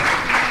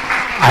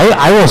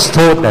I was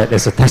told that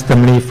there's a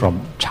testimony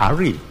from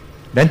Chari.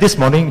 Then this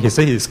morning he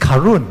said it's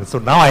Karun. So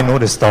now I know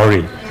the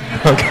story.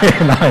 Okay,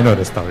 now I know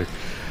the story.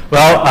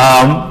 Well,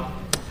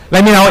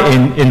 let me now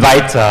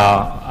invite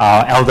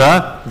our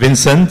elder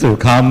Vincent to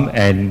come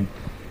and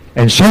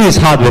share his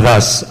heart with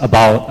us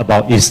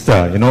about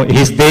Easter. You know,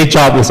 his day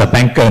job is a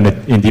banker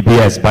in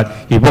DBS,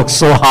 but he works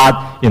so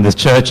hard in the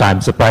church.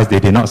 I'm surprised they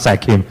did not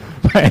sack him.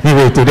 But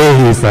anyway,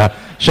 today he's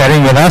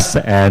sharing with us,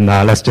 and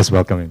let's just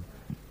welcome him.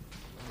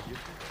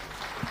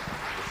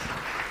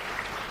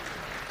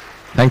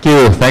 Thank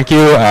you,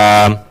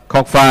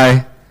 Kok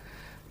Fai,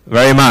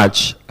 very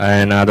much.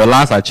 And the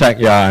last I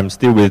checked, I'm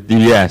still with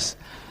DBS.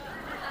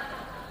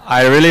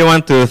 I really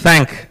want to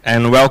thank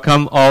and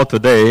welcome all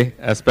today,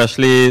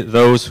 especially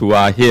those who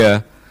are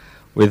here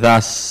with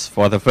us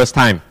for the first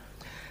time.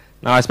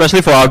 Now,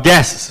 especially for our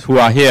guests who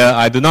are here,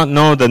 I do not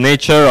know the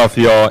nature of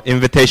your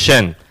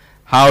invitation,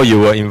 how you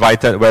were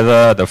invited,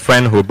 whether the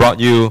friend who brought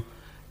you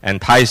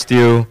enticed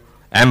you,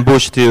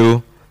 ambushed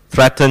you,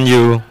 threatened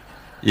you,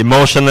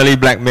 emotionally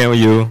blackmailed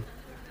you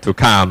to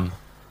come.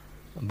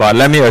 But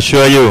let me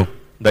assure you,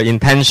 the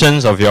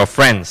intentions of your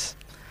friends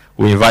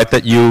who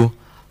invited you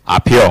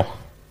are pure.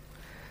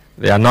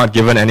 They are not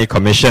given any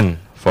commission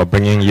for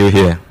bringing you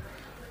here.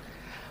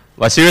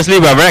 But seriously,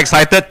 we are very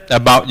excited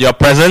about your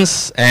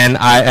presence, and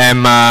I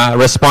am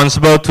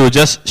responsible to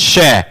just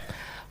share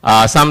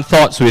some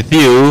thoughts with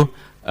you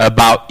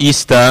about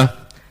Easter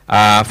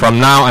from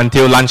now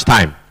until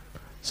lunchtime.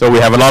 So we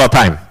have a lot of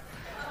time.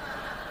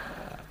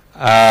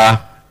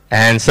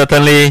 And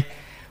certainly,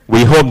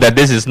 we hope that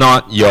this is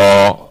not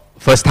your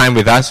first time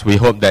with us. We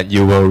hope that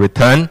you will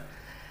return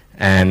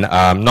and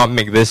not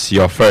make this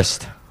your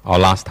first or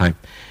last time.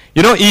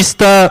 You know,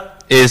 Easter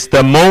is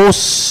the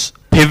most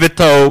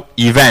pivotal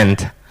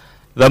event,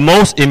 the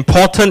most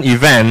important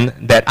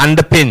event that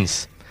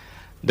underpins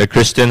the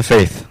Christian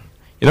faith.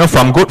 You know,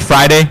 from Good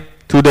Friday,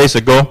 2 days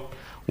ago,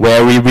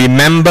 where we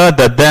remember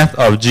the death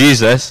of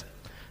Jesus,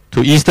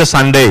 to Easter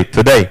Sunday,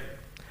 today,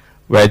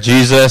 where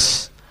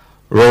Jesus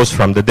rose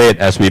from the dead,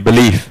 as we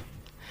believe.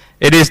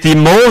 It is the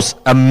most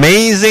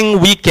amazing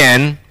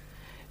weekend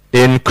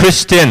in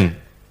Christian,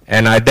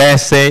 and I dare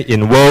say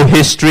in world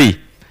history,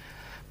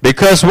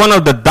 because one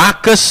of the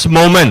darkest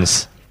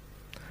moments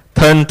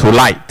turned to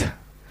light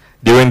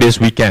during this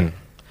weekend.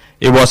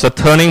 It was a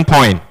turning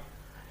point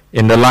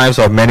in the lives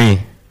of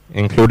many,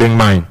 including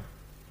mine.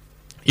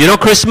 You know,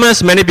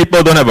 Christmas, many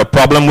people don't have a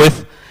problem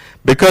with,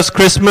 because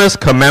Christmas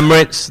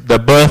commemorates the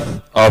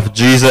birth of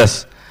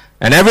Jesus.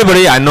 And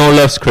everybody I know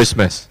loves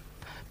Christmas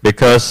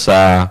because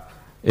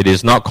it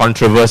is not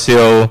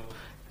controversial.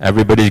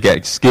 Everybody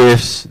gets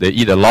gifts. They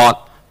eat a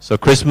lot. So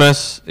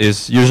Christmas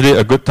is usually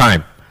a good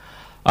time.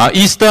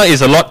 Easter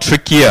is a lot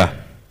trickier.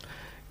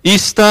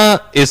 Easter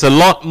is a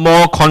lot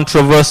more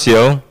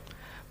controversial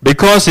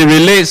because it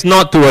relates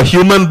not to a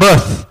human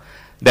birth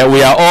that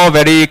we are all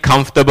very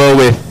comfortable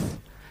with.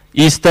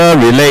 Easter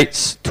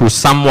relates to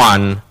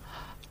someone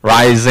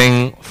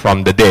rising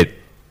from the dead.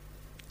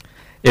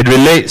 It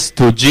relates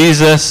to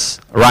Jesus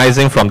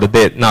rising from the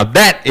dead. Now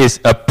that is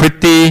a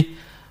pretty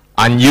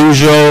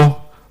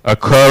unusual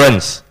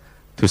occurrence,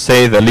 to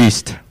say the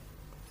least.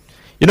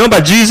 You know,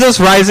 but Jesus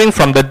rising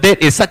from the dead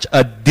is such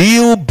a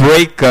deal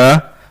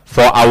breaker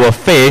for our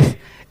faith.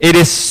 It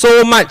is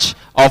so much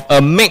of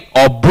a make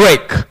or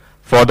break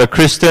for the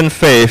Christian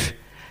faith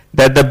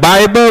that the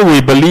Bible we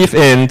believe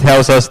in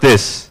tells us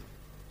this.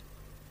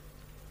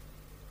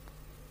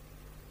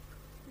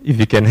 If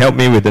you can help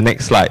me with the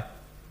next slide.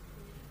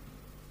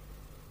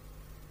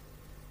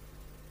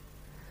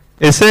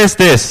 It says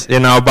this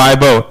in our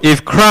Bible: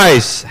 if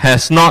Christ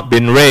has not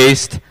been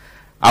raised,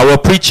 our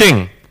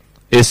preaching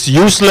is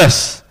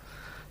useless,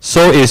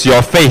 so is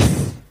your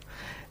faith.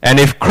 And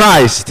if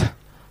Christ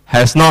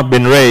has not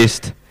been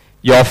raised,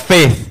 your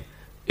faith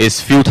is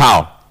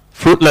futile,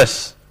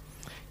 fruitless.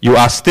 You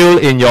are still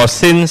in your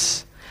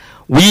sins.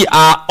 We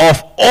are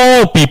of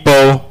all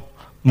people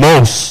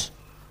most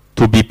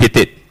to be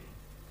pitied.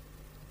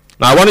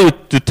 Now I want you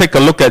to take a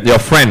look at your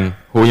friend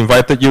who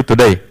invited you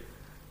today.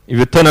 If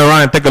you turn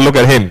around and take a look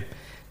at him,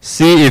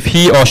 see if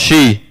he or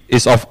she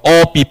is of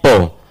all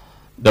people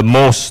the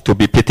most to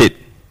be pitied.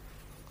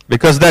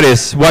 Because that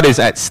is what is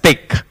at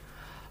stake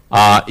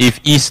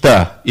if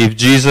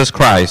Jesus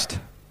Christ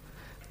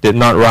did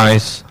not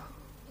rise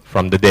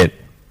from the dead.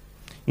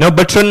 You know,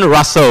 Bertrand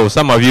Russell,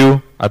 some of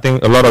you, I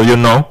think a lot of you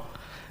know,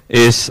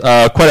 is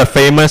quite a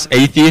famous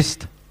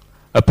atheist,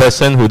 a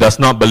person who does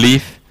not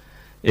believe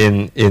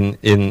in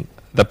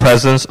the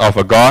presence of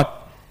a God.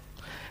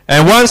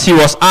 And once he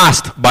was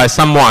asked by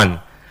someone,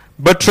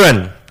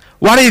 Bertrand,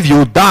 what if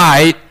you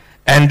died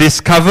and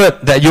discovered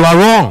that you are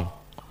wrong?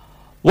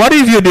 What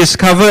if you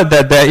discovered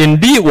that there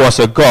indeed was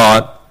a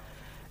God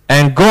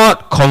and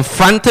God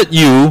confronted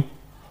you?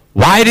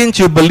 Why didn't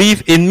you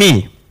believe in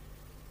me?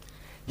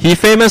 He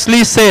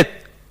famously said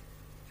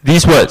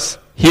these words.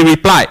 He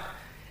replied,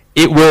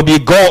 it will be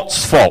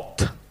God's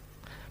fault,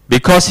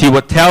 because he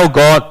would tell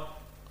God,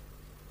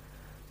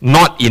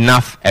 not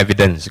enough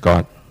evidence,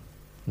 God.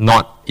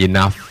 Not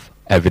enough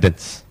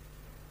evidence.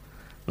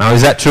 Now,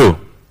 is that true?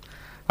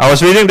 I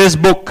was reading this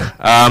book,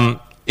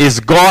 Is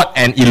God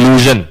an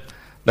Illusion?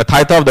 The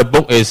title of the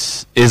book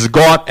is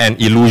God an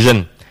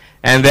Illusion?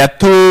 And there are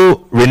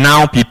two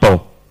renowned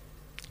people.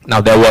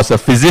 Now, there was a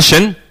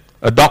physician,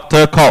 a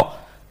doctor called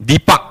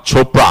Deepak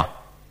Chopra.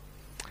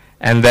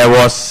 And there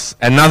was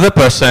another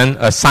person,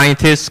 a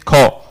scientist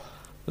called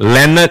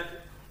Leonard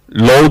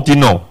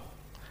Lodino.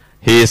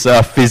 He is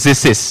a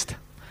physicist.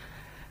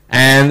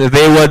 And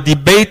they were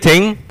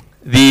debating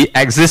the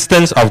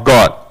existence of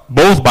God.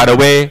 Both, by the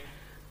way,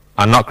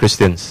 are not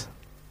Christians.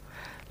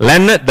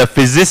 Leonard, the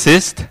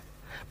physicist,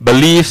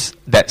 believes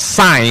that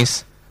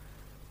science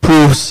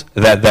proves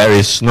that there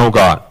is no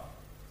God.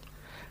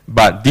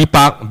 But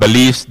Deepak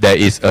believes there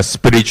is a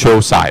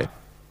spiritual side.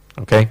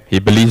 Okay? He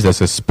believes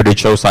there's a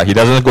spiritual side. He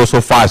doesn't go so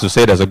far as to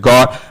say there's a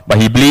God,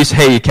 but he believes,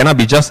 hey, it cannot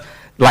be just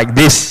like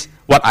this,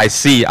 what I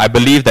see. I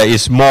believe there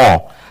is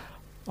more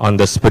on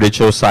the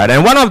spiritual side.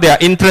 And one of their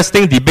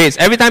interesting debates,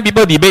 every time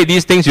people debate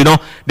these things,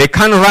 they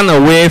can't run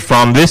away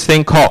from this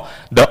thing called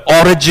the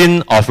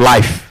origin of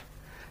life.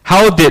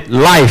 How did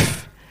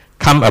life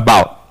come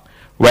about?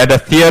 Where the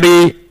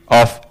theory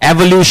of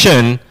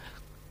evolution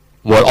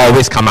will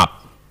always come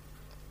up.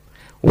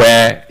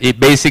 Where it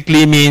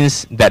basically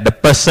means that the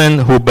person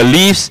who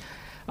believes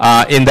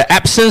in the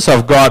absence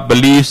of God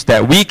believes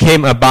that we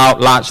came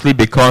about largely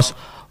because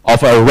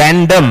of a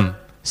random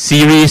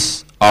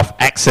series of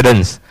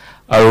accidents,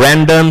 a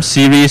random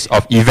series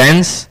of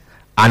events,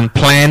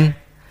 unplanned,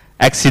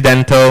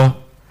 accidental,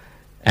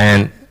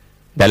 and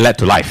that led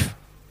to life.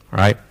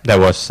 Right? That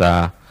was,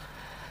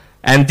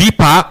 and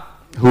Deepak,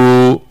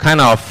 who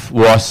kind of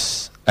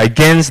was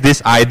against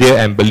this idea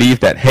and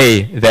believed that,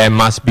 hey, there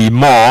must be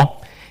more,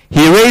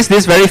 he raised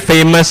this very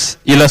famous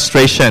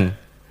illustration,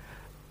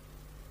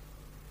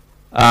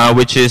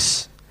 which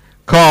is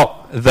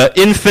called the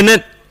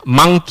infinite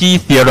monkey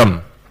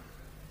theorem.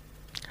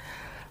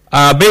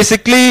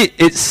 Basically,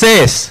 it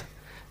says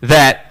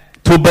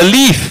that to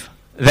believe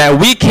that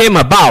we came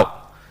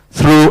about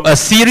through a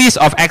series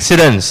of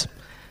accidents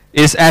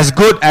is as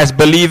good as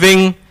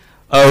believing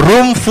a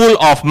room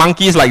full of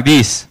monkeys like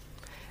this,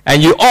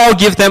 and you all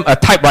give them a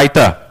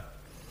typewriter,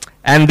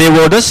 and they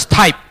will just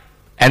type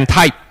and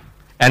type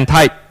and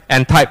type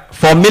and type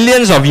for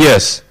millions of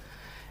years.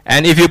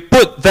 And if you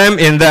put them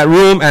in that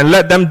room and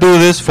let them do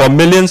this for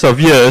millions of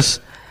years,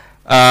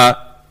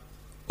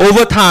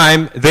 over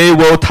time, they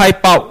will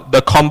type out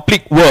the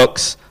complete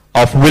works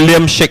of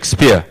William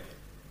Shakespeare.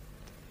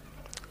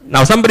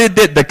 Now, somebody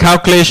did the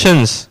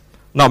calculations,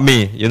 not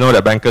me, you know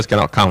that bankers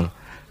cannot count,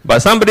 but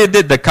somebody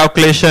did the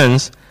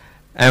calculations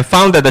and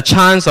found that the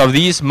chance of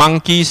these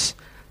monkeys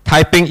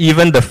typing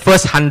even the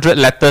first 100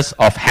 letters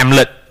of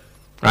Hamlet,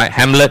 right?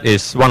 Hamlet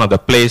is one of the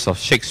plays of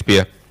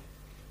Shakespeare,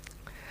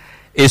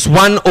 is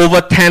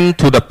 1/10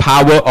 to the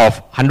power of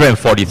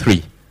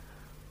 143,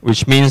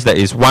 which means that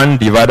is 1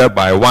 divided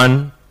by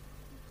 1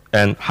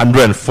 and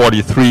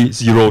 143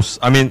 zeros.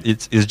 I mean,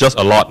 it's just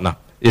a lot now.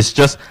 It's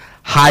just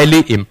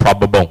highly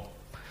improbable.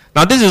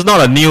 Now, this is not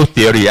a new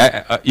theory.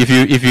 If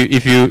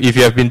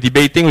you have been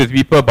debating with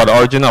people about the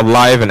origin of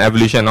life and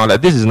evolution and all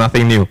that, this is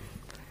nothing new.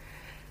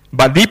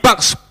 But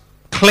Deepak's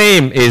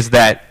claim is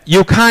that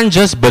you can't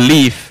just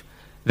believe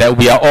that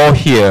we are all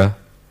here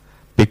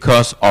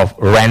because of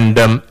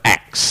random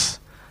acts,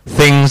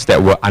 things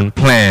that were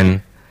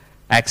unplanned,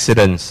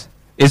 accidents.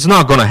 It's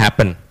not going to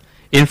happen.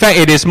 In fact,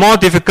 it is more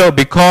difficult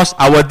because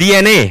our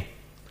DNA,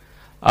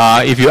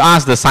 if you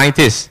ask the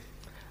scientists,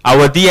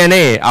 our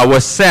DNA, our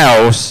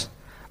cells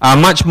are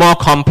much more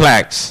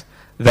complex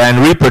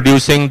than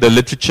reproducing the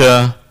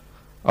literature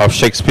of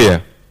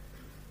Shakespeare.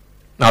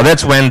 Now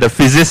that's when the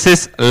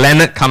physicist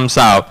Leonard comes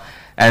out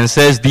and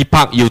says,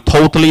 Deepak, you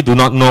totally do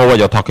not know what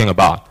you're talking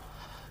about.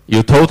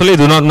 You totally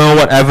do not know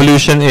what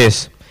evolution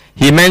is.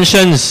 He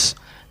mentions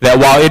that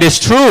while it is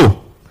true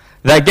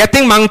that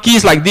getting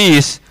monkeys like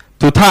these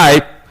to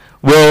type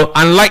will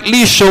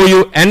unlikely show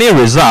you any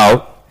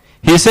result,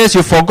 he says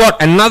you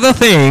forgot another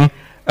thing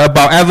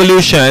about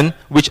evolution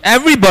which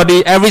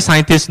every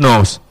scientist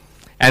knows.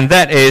 And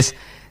that is,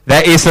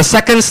 there is a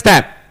second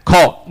step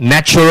called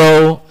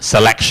natural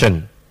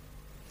selection.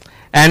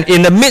 And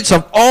in the midst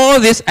of all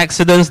these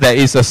accidents, there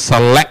is a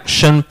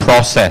selection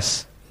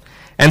process.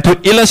 And to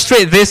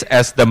illustrate this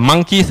as the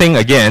monkey thing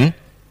again,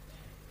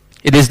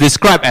 it is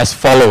described as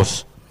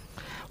follows.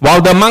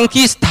 While the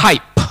monkeys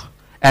type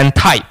and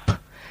type,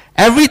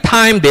 every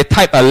time they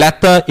type a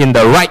letter in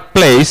the right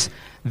place,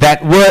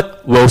 that word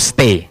will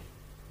stay.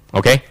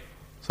 Okay?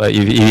 So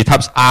if he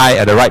types I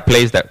at the right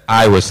place, that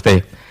I will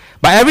stay.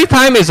 But every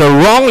time it's a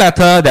wrong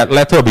letter, that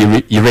letter will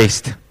be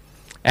erased.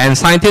 And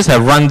scientists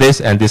have run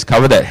this and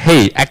discovered that,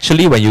 hey,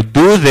 actually when you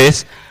do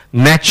this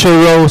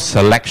natural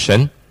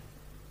selection,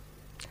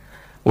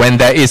 when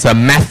there is a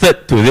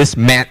method to this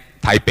mad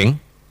typing,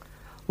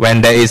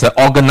 when there is an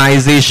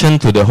organization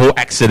to the whole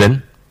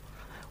accident,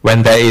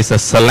 when there is a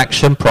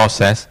selection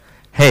process,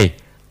 hey,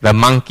 the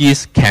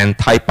monkeys can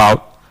type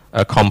out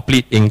a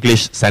complete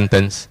English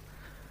sentence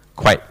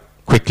quite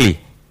quickly.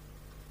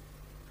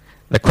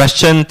 The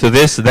question to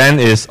this then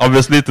is,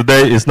 obviously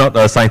today is not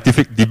a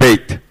scientific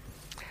debate,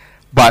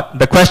 but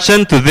the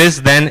question to this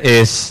then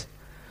is,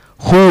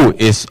 who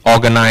is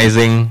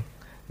organizing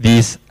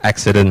these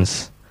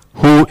accidents?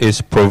 Who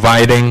is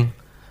providing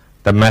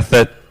the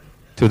method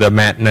to the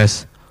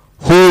madness?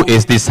 Who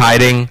is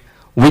deciding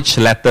which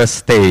letter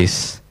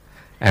stays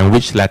and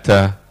which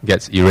letter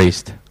gets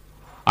erased?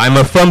 I'm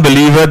a firm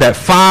believer that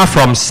far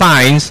from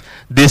science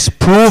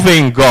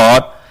disproving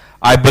God,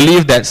 I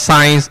believe that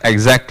science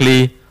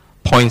exactly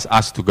points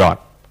us to God.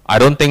 I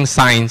don't think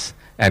science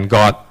and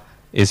God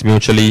is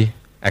mutually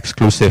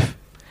exclusive.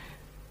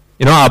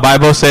 You know, our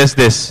Bible says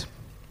this: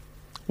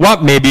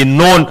 what may be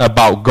known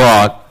about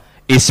God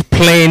is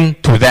plain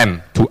to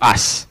them, to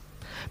us,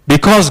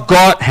 because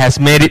God has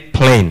made it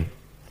plain.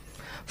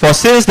 For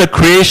since the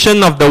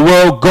creation of the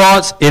world,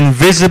 God's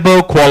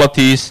invisible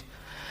qualities,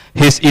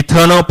 His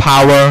eternal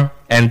power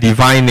and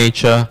divine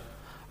nature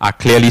are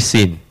clearly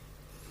seen,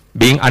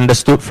 being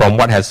understood from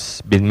what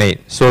has been made,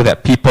 so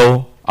that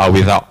people are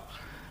without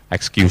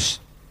excuse.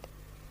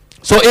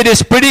 So it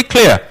is pretty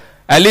clear,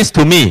 at least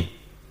to me,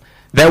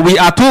 that we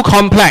are too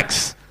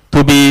complex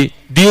to be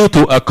due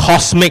to a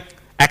cosmic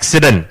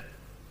accident.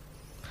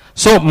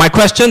 So my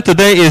question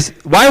today is,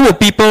 why would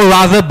people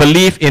rather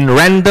believe in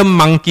random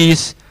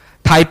monkeys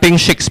typing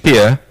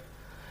Shakespeare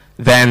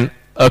than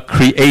a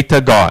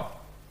creator God?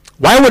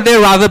 Why would they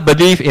rather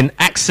believe in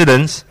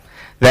accidents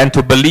than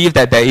to believe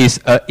that there is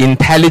an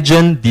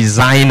intelligent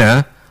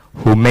designer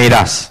who made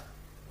us?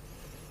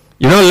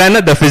 You know,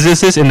 Leonard the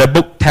physicist in the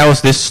book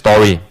tells this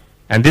story,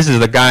 and this is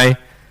the guy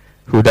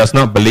who does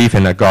not believe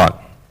in a God.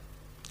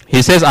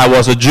 He says, I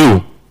was a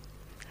Jew,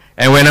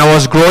 and when I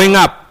was growing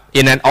up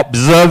in an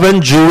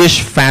observant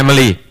Jewish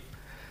family,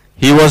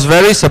 he was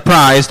very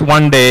surprised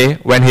one day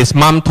when his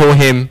mom told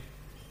him,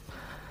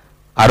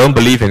 I don't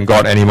believe in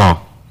God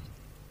anymore.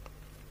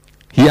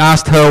 He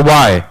asked her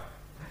why,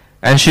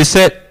 and she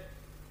said,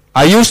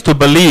 I used to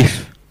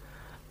believe,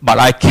 but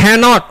I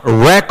cannot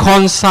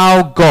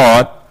reconcile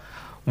God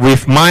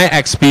with my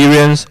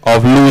experience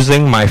of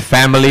losing my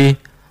family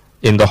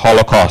in the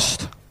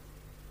Holocaust.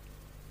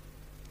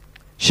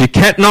 She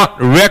cannot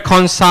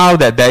reconcile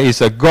that there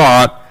is a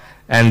God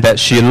and that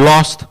she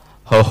lost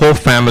her whole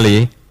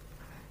family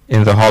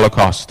in the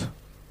Holocaust.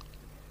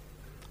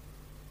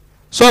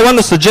 So I want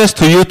to suggest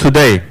to you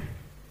today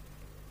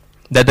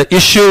that the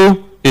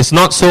issue is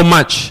not so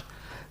much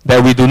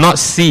that we do not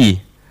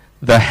see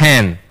the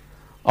hand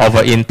of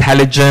an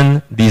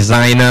intelligent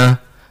designer,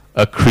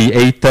 a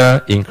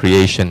creator in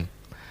creation.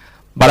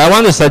 But I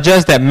want to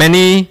suggest that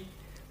many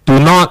do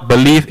not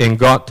believe in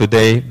God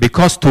today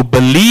because to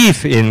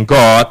believe in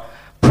God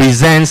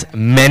presents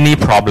many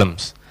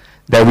problems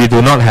that we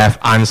do not have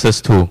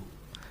answers to.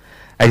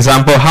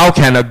 Example, how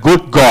can a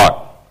good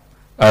God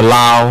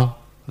allow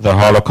the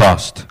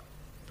Holocaust?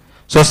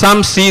 So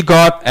some see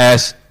God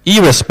as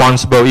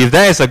irresponsible. If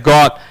there is a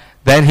God,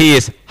 then He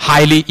is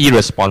highly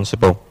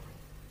irresponsible.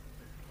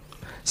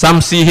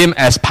 Some see Him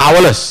as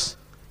powerless.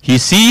 He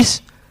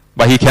sees,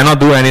 but He cannot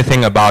do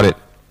anything about it.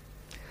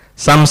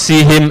 Some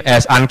see Him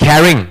as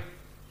uncaring.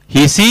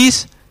 He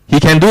sees, He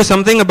can do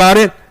something about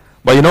it,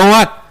 but you know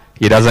what?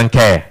 He doesn't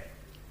care.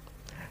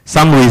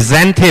 Some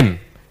resent Him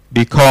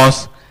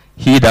because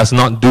He does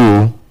not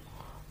do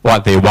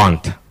what they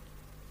want.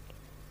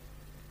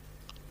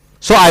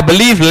 So I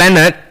believe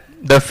Leonard,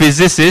 the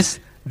physicist,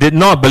 did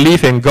not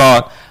believe in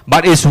God,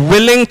 but is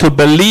willing to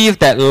believe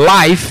that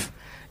life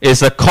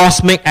is a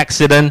cosmic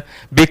accident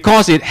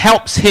because it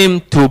helps him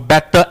to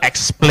better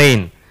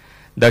explain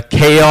the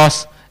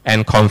chaos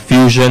and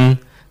confusion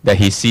that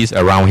he sees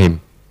around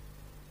him.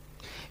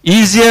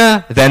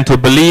 Easier than to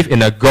believe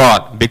in a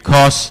God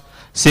because,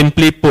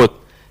 simply put,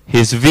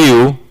 his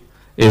view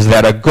is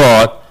that a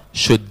God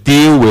should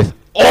deal with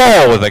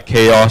all the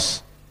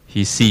chaos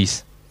he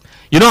sees.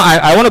 You know,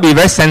 I want to be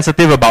very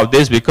sensitive about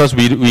this because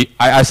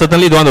I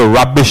certainly don't want to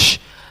rubbish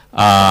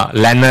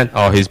Leonard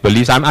or his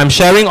beliefs. I'm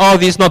sharing all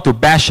this not to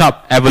bash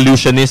up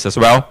evolutionists as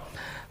well,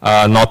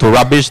 not to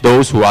rubbish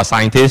those who are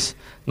scientists,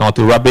 not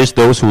to rubbish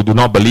those who do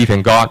not believe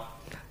in God,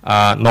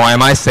 nor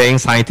am I saying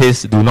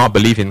scientists do not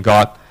believe in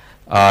God.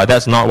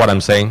 That's not what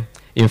I'm saying.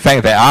 In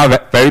fact, there are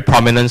very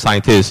prominent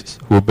scientists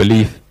who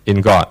believe in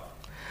God.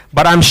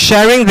 But I'm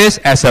sharing this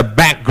as a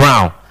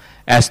background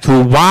as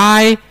to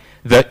why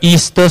the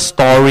Easter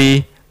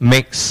story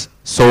makes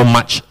so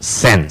much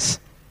sense.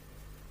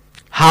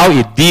 How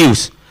it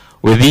deals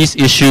with these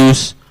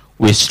issues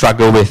we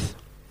struggle with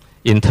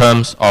in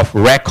terms of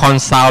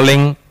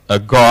reconciling a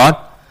God,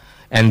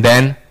 and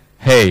then,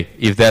 hey,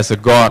 if there's a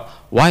God,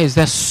 why is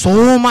there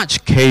so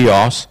much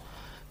chaos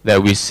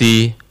that we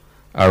see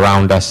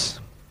around us?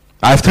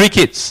 I have 3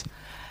 kids.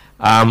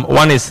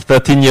 One is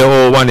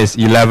 13-year-old, one is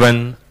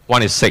 11,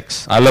 one is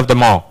 6. I love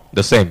them all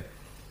the same.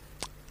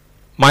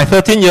 My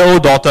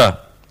 13-year-old daughter,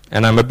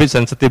 and I'm a bit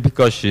sensitive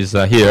because she's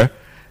here,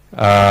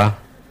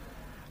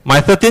 my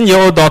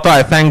 13-year-old daughter,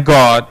 I thank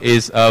God,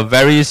 is a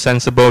very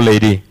sensible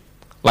lady,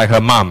 like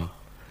her mom.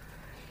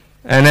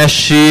 And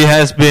as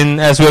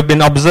we've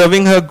been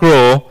observing her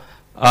grow,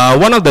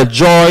 one of the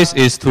joys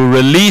is to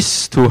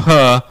release to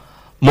her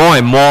more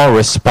and more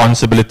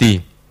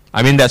responsibility.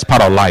 I mean, that's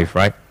part of life,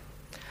 right?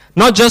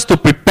 Not just to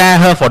prepare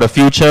her for the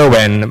future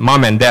when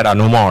mom and dad are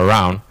no more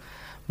around,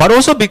 but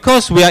also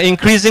because we are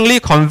increasingly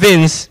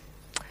convinced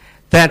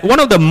that one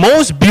of the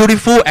most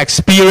beautiful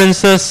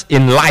experiences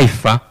in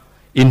life,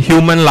 in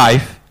human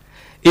life,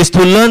 is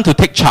to learn to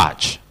take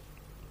charge.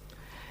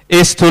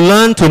 Is to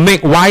learn to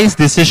make wise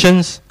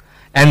decisions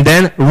and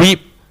then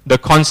reap the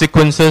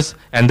consequences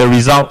and the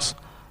results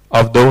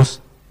of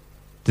those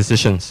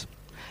decisions.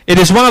 It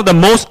is one of the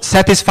most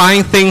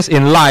satisfying things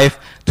in life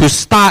to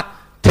start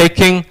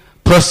taking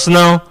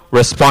personal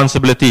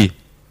responsibility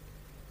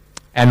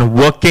and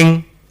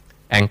working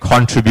and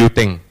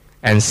contributing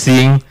and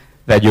seeing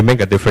that you make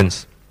a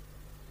difference.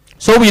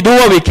 So we do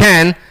what we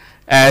can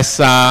as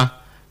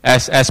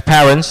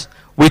parents.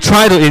 We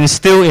try to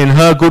instill in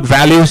her good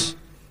values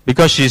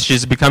because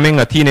she's becoming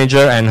a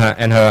teenager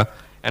and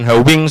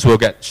her wings will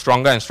get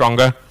stronger and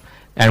stronger,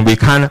 and we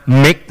can't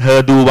make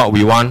her do what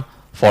we want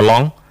for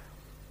long.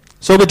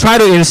 So we try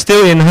to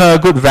instill in her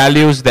good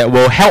values that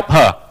will help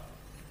her,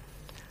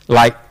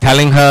 like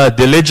telling her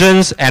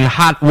diligence and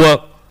hard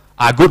work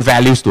are good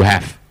values to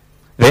have.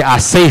 They are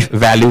safe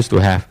values to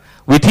have.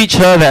 We teach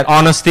her that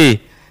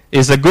honesty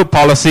is a good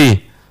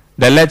policy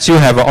that lets you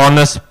have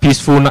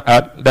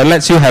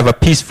a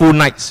peaceful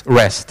night's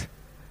rest.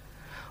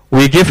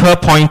 We give her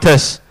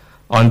pointers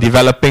on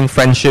developing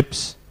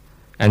friendships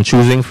and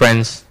choosing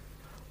friends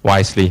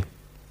wisely.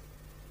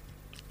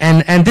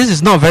 And this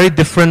is not very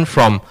different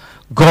from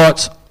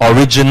God's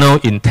original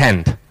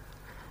intent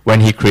when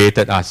He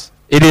created us.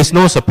 It is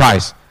no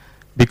surprise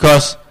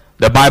because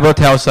the Bible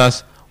tells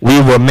us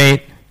we were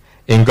made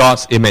in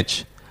God's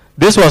image.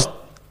 This was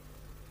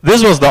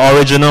the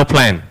original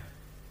plan.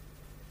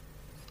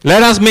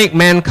 Let us make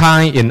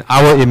mankind in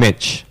our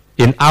image,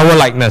 in our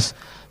likeness,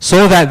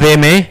 so that they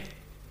may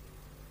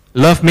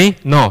love me?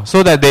 No.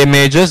 So that they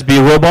may just be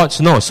robots?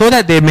 No. So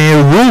that they may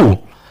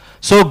rule.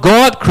 So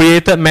God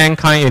created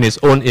mankind in His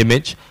own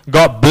image.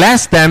 God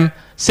blessed them,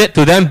 said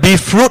to them, be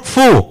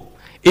fruitful,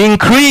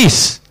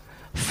 increase,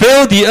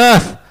 fill the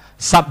earth,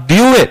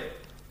 subdue it,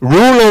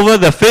 rule over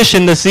the fish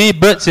in the sea,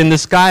 birds in the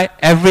sky,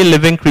 every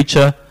living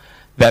creature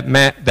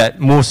that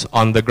moves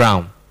on the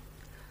ground.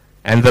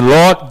 And the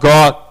Lord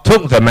God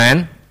took the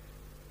man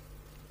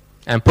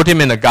and put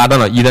him in the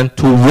Garden of Eden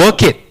to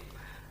work it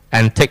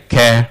and take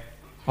care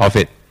of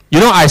it. You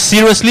know, I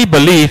seriously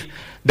believe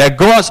that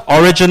God's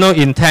original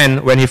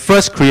intent when He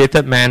first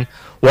created man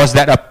was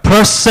that a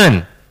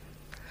person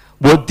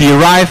would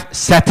derive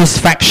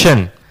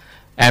satisfaction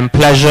and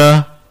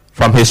pleasure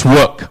from his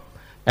work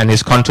and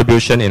his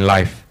contribution in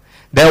life.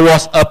 There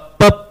was a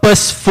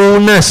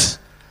purposefulness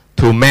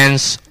to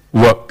man's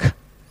work.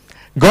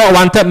 God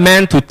wanted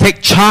man to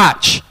take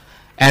charge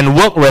and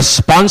work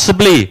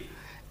responsibly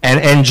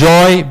and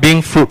enjoy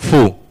being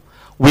fruitful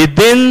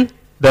within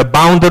the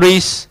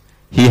boundaries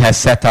He has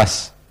set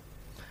us.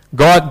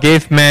 God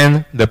gave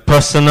man the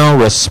personal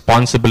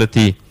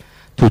responsibility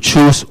to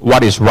choose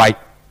what is right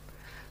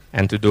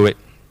and to do it.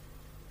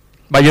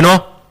 But you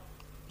know,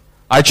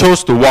 I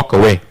chose to walk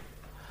away.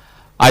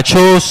 I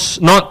chose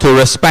not to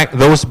respect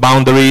those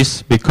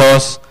boundaries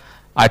because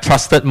I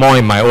trusted more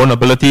in my own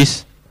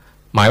abilities,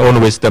 my own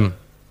wisdom.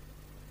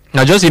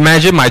 Now just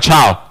imagine my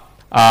child,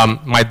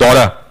 my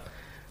daughter,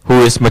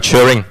 who is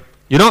maturing.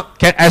 You know,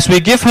 as we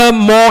give her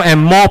more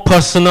and more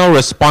personal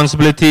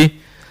responsibility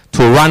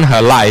to run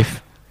her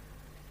life,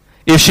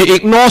 if she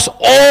ignores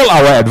all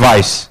our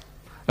advice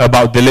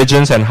about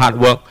diligence and hard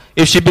work,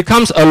 if she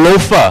becomes a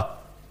loafer,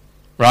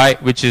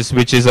 right, which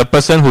is a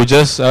person who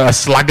just a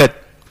sluggard,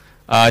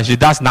 she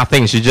does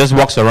nothing, she just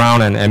walks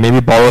around and maybe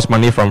borrows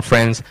money from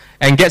friends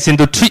and gets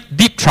into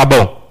deep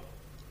trouble.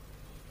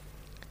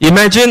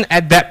 Imagine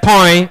at that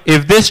point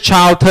if this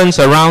child turns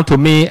around to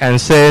me and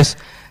says,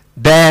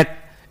 Dad,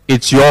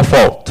 it's your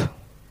fault.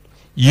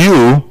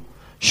 You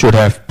should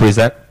have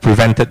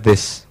prevented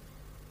this.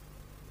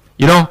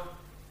 You know,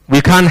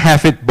 we can't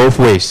have it both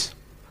ways.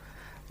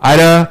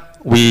 Either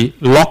we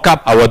lock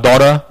up our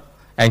daughter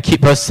and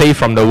keep her safe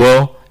from the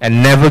world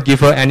and never give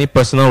her any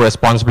personal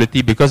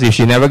responsibility, because if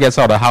she never gets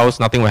out of the house,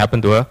 nothing will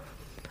happen to her.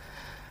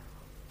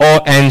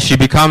 And she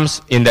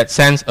becomes, in that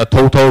sense, a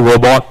total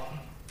robot.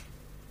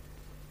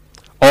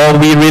 Or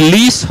we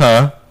release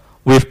her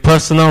with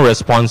personal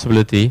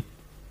responsibility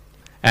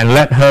and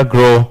let her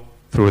grow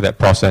through that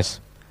process.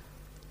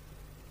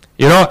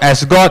 You know,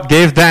 as God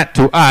gave that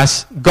to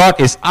us, God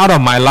is out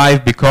of my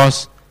life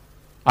because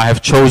I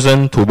have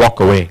chosen to walk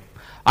away.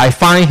 I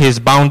find His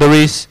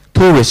boundaries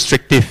too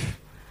restrictive.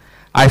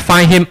 I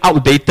find Him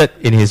outdated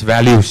in His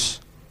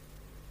values.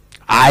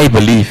 I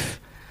believe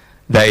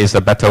there is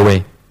a better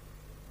way.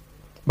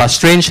 But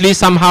strangely,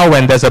 somehow,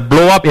 when there's a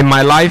blow up in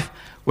my life,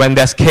 when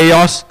there's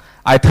chaos,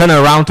 I turn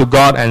around to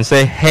God and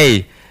say,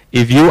 hey,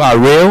 if you are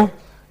real,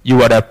 you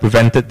would have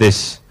prevented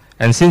this.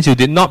 And since you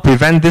did not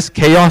prevent this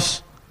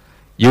chaos,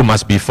 you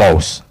must be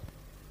false.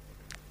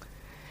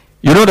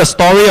 You know the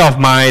story of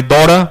my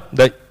daughter,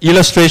 the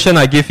illustration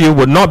I give you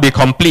would not be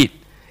complete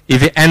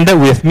if it ended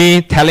with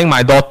me telling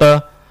my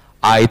daughter,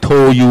 I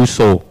told you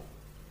so,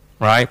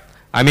 right?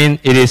 I mean,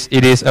 it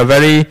is a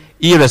very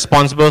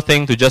irresponsible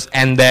thing to just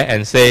end there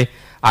and say,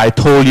 I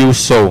told you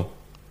so.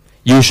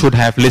 You should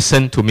have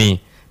listened to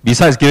me.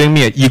 Besides giving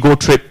me an ego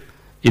trip,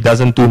 it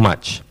doesn't do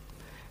much.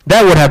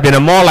 That would have been a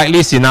more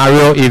likely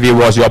scenario if it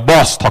was your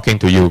boss talking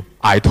to you.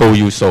 I told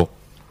you so.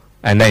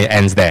 And then it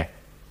ends there,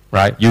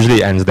 right? Usually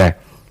it ends there.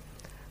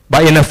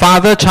 But in a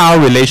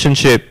father-child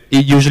relationship,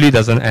 it usually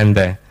doesn't end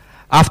there.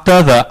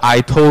 After the I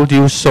told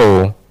you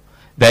so,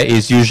 there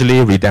is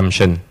usually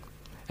redemption.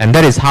 And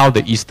that is how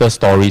the Easter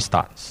story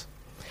starts.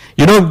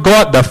 You know,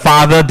 God the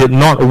Father did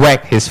not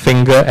wag his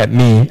finger at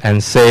me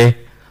and say,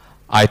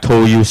 I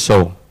told you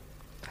so.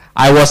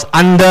 I was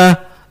under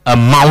a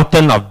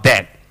mountain of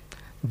debt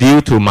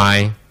due to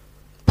my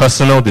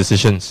personal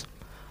decisions.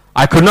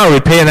 I could not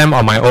repay them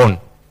on my own.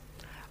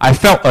 I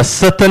felt a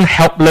certain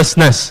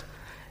helplessness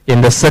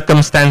in the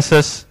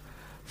circumstances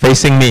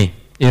facing me.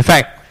 In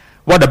fact,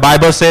 what the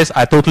Bible says,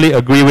 I totally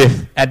agree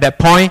with. At that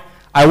point,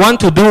 I want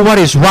to do what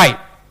is right,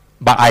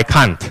 but I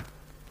can't.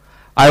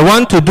 I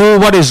want to do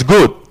what is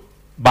good,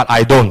 but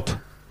I don't.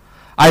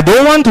 I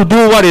don't want to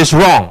do what is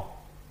wrong,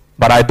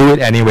 but I do it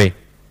anyway.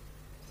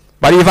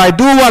 But if I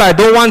do what I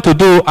don't want to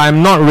do,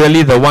 I'm not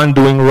really the one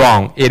doing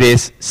wrong. It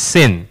is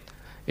sin.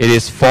 It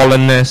is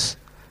fallenness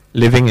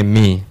living in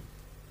me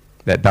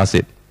that does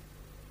it.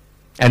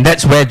 And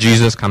that's where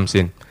Jesus comes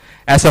in.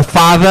 As a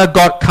father,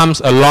 God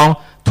comes along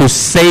to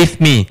save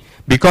me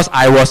because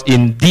I was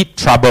in deep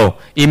trouble.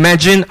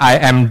 Imagine I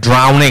am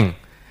drowning,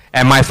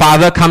 and my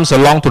father comes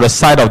along to the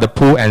side of the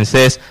pool and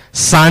says,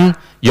 son,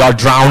 you're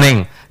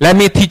drowning. Let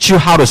me teach you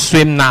how to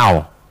swim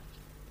now.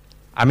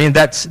 I mean,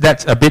 that's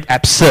a bit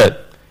absurd.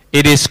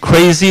 It is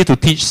crazy to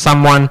teach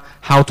someone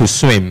how to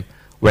swim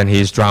when he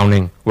is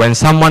drowning. When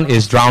someone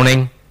is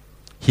drowning,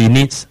 he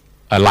needs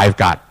a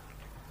lifeguard.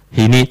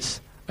 He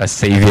needs a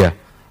savior.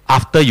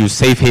 After you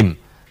save him,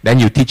 then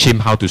you teach him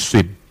how to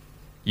swim.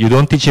 You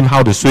don't teach him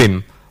how to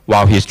swim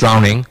while he's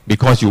drowning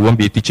because you won't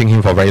be teaching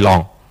him for very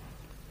long.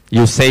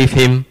 You save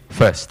him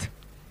first.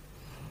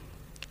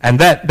 And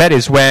that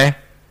is where,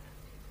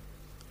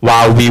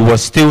 while we were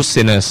still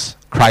sinners,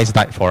 Christ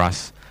died for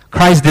us.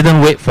 Christ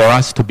didn't wait for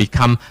us to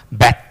become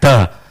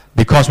better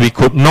because we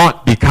could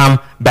not become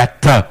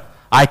better.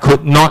 I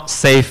could not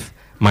save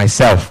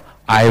myself.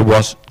 I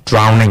was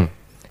drowning.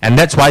 And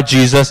that's why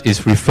Jesus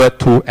is referred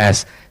to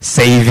as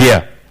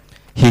Savior.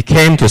 He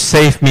came to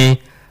save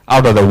me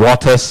out of the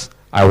waters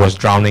I was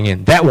drowning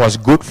in. That was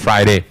Good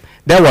Friday.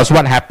 That was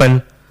what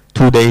happened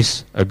 2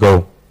 days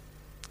ago.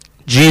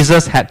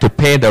 Jesus had to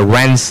pay the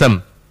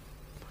ransom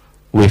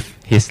with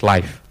his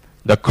life.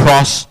 The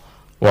cross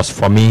was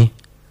for me.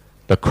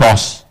 The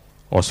cross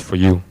was for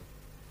you.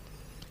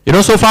 You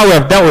know, so far we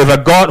have dealt with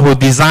a God who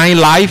designed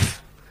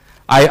life.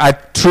 I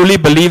truly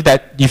believe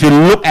that if you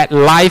look at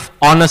life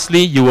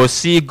honestly, you will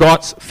see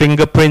God's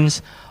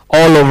fingerprints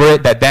all over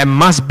it, that there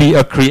must be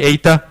a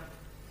creator.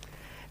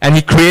 And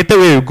he created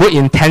it with good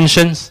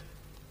intentions.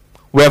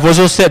 We have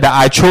also said that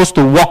I chose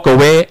to walk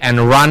away and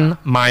run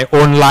my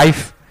own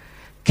life.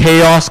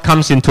 Chaos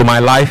comes into my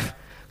life.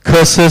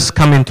 Curses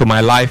come into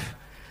my life.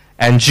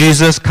 And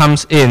Jesus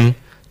comes in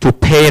to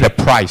pay the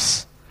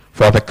price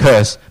for the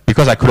curse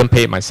because I couldn't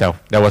pay it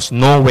myself. There was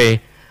no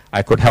way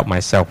I could help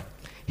myself.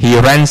 He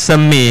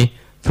ransomed me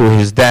through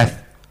his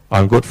death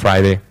on Good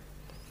Friday.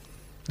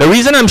 The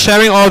reason I'm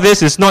sharing all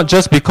this is not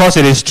just because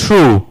it is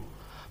true,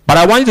 but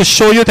I want to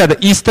show you that the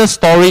Easter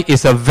story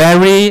is a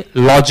very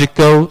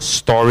logical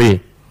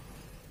story.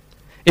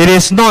 It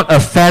is not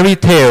a fairy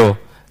tale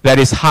that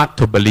is hard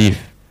to believe.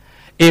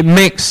 It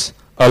makes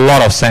a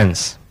lot of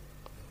sense.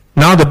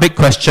 Now the big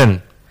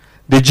question,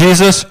 did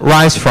Jesus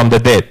rise from the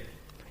dead?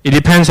 It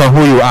depends on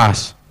who you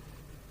ask.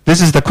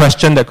 This is the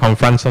question that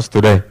confronts us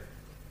today.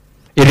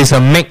 It is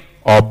a make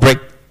or break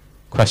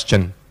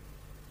question.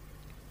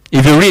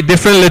 If you read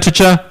different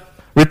literature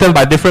written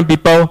by different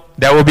people,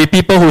 there will be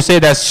people who say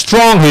there's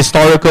strong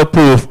historical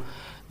proof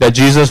that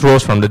Jesus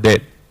rose from the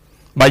dead.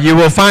 But you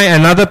will find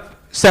another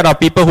set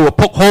of people who will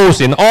poke holes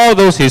in all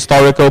those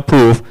historical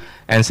proof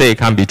and say it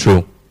can't be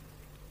true.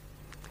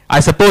 I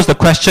suppose the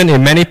question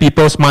in many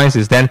people's minds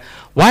is then,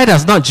 why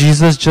does not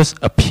Jesus just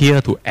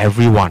appear to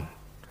everyone?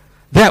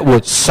 That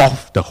would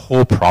solve the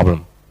whole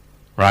problem,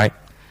 right?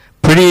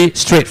 Pretty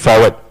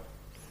straightforward.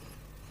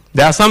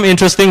 There are some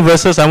interesting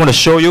verses I want to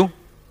show you.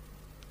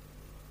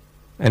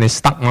 And it's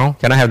stuck now.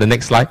 Can I have the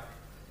next slide?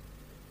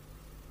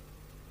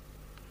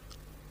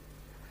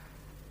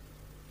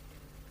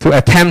 To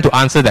attempt to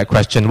answer that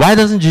question, why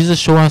doesn't Jesus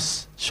show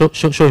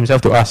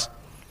himself to us?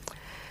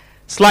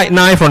 Slide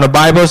 9 from the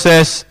Bible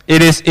says,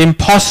 it is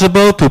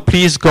impossible to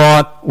please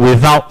God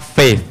without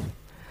faith.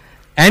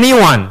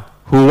 Anyone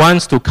who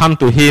wants to come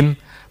to him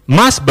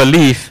must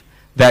believe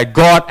that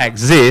God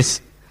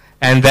exists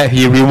and that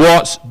he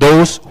rewards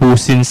those who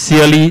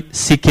sincerely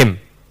seek him.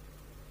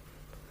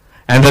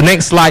 And the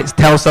next slide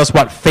tells us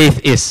what faith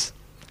is.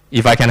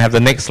 If I can have the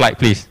next slide,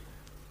 please.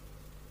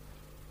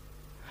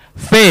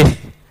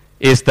 Faith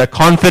is the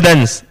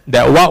confidence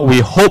that what we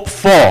hope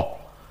for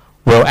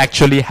will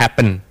actually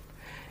happen.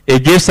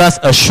 It gives us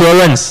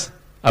assurance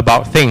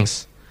about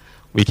things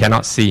we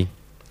cannot see.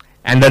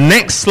 And the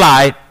next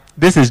slide,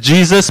 this is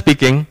Jesus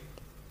speaking.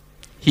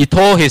 He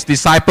told his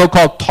disciple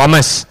called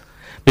Thomas,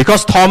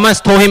 because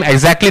Thomas told him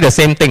exactly the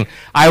same thing.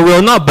 I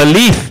will not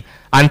believe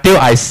until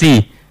I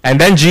see. And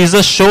then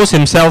Jesus shows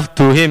himself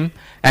to him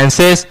and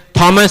says,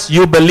 Thomas,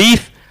 you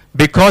believe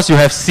because you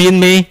have seen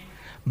me.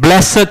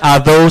 Blessed are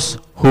those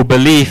who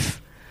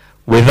believe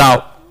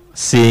without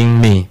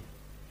seeing me.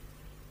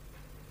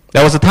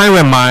 There was a time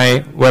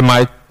when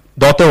my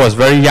daughter was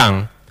very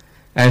young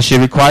and she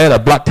required a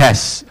blood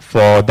test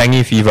for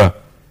dengue fever.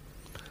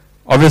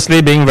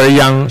 Obviously, being very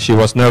young, she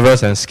was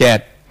nervous and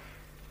scared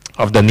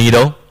of the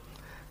needle.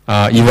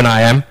 Even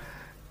I am.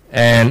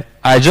 And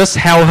I just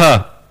held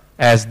her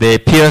as they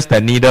pierced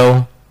that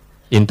needle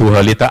into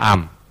her little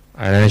arm.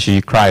 And then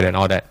she cried and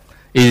all that.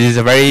 It is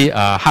a very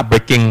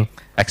heartbreaking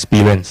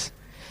experience.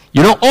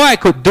 You know, all I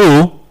could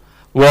do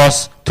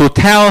was to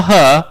tell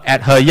her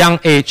at her young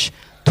age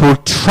to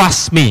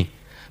trust me.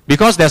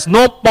 Because there's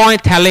no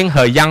point telling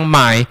her young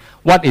mind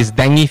what is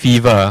dengue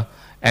fever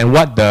and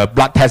what the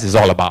blood test is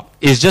all about.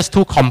 It's just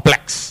too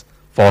complex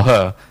for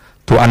her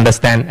to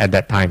understand at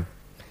that time.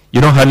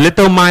 You know, her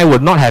little mind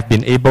would not have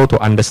been able to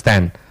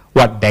understand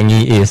what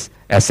dengue is,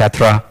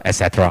 etc.,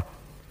 etc.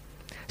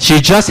 She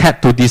just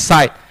had to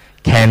decide,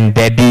 can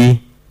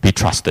daddy be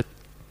trusted?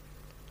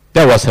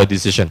 That was her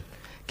decision.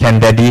 Can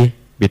daddy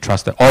be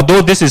trusted?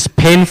 Although this is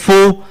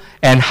painful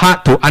and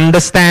hard to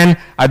understand,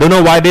 I don't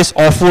know why this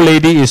awful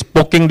lady is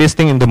poking this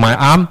thing into my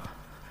arm.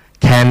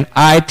 Can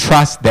I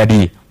trust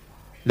daddy?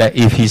 That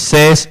if he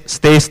says,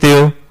 stay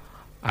still,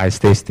 I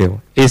stay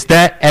still. Is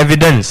there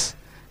evidence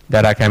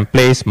that I can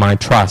place my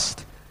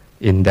trust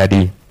in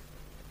daddy?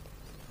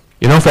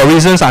 You know, for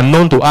reasons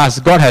unknown to us,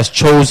 God has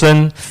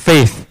chosen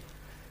faith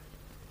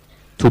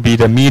to be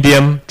the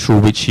medium through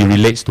which he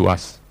relates to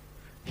us.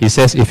 He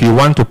says, if you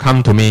want to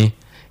come to me,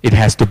 it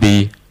has to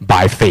be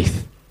by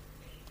faith.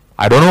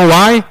 I don't know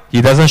why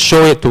he doesn't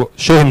show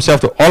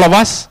himself to all of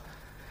us,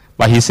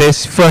 but he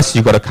says, first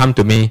you got to come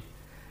to me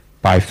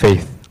by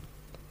faith.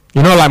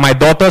 You know, like my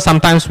daughter,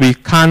 sometimes we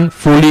can't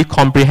fully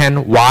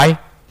comprehend why.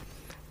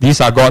 These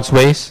are God's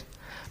ways.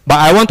 But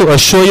I want to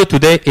assure you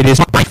today, it is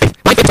not by faith.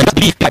 My faith is just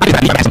belief. I believe.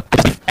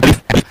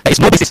 There is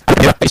no basis.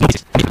 There is no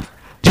basis.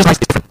 Jesus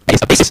Christ is different. There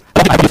is a basis.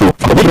 What I believe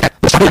from the way you had,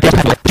 the struggle you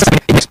have to have, just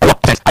it makes a lot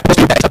of sense. I suppose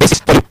there is a basis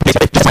for you.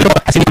 Just my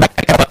daughter has seen me like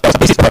there was a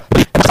basis for her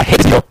belief. And I hate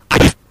this video. I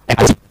believe. And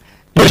I will see.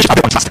 Your relationship are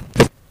built on trust.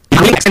 If you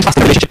really extend trust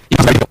in a relationship, it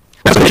becomes very difficult.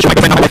 When I was in a relationship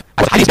with my girlfriend now,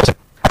 I was highly skeptical.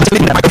 I was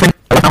believing that my girlfriend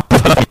right now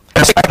proved her love for me. And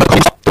I was sick. I had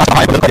to stop last time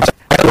I ever looked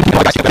at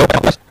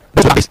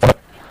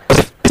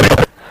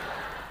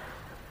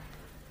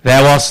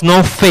there was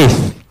no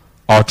faith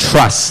or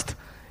trust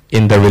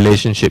in the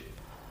relationship.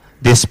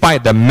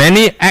 Despite the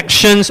many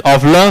actions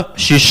of love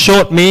she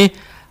showed me,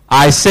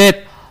 I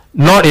said,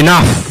 not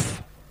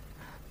enough.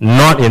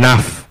 Not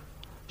enough.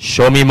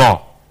 Show me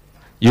more.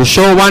 You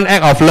show one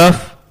act of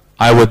love,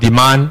 I will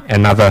demand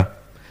another.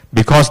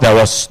 Because there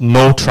was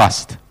no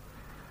trust.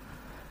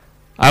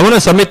 I want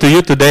to submit to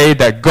you today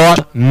that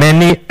God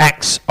many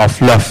acts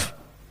of love.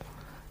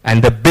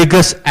 And the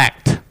biggest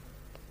act,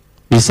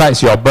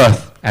 besides your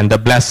birth and the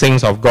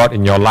blessings of God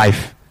in your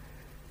life,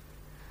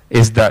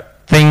 is the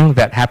thing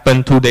that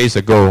happened 2 days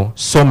ago,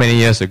 so many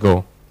years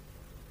ago,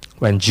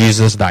 when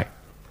Jesus died.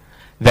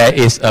 There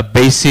is a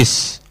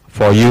basis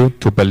for you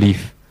to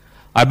believe.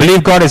 I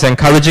believe God is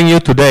encouraging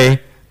you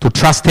today to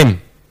trust him,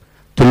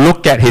 to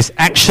look at his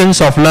actions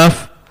of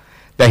love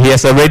that he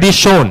has already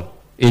shown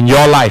in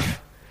your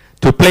life,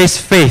 to place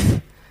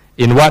faith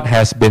in what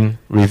has been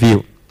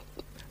revealed.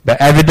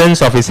 The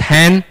evidence of his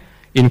hand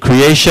in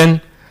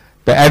creation,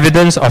 the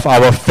evidence of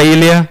our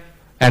failure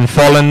and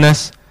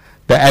fallenness,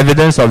 the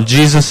evidence of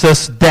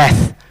Jesus'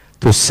 death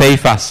to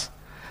save us.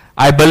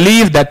 I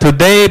believe that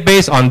today,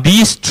 based on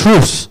these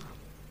truths,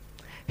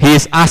 he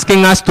is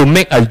asking us to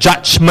make a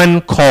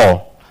judgment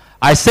call.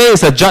 I say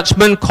it's a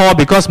judgment call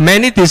because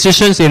many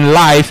decisions in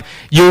life,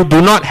 you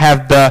do not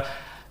have the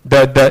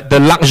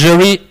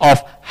luxury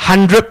of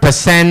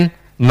 100%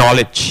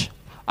 knowledge.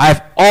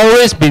 I've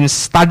always been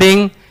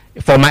studying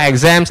for my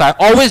exams. I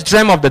always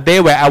dreamt of the day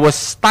where I will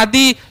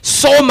study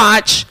so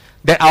much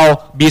that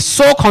I'll be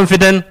so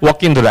confident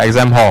walking into the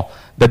exam hall.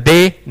 The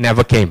day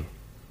never came.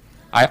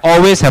 I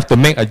always have to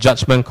make a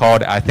judgment call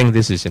that I think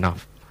this is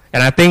enough.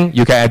 And I think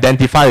you can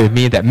identify with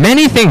me that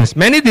many things,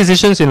 many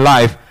decisions in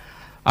life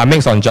are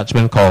made on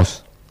judgment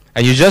calls.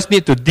 And you just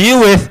need to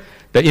deal with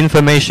the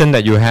information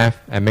that you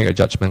have and make a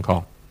judgment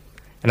call.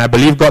 And I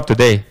believe God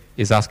today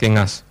is asking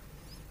us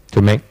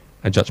to make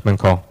a judgment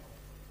call.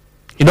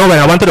 You know, when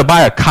I wanted to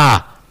buy a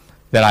car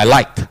that I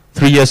liked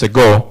 3 years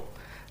ago,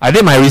 I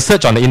did my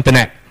research on the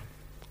internet.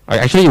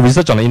 Actually,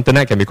 research on the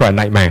internet can be quite a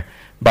nightmare.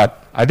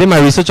 But I did my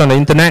research on the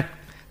internet,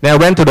 then I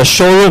went to the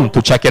showroom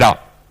to check it out.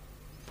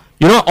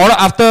 You know,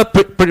 after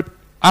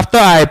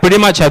I pretty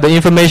much had the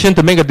information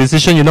to make a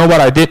decision, you know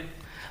what I did?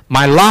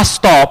 My last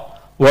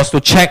stop was to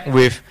check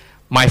with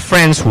my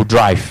friends who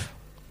drive,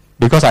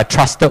 because I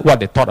trusted what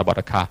they thought about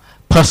the car.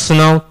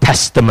 Personal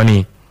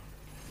testimony.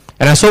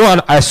 And so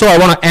I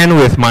want to end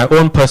with my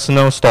own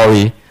personal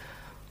story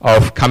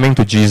of coming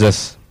to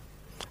Jesus.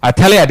 I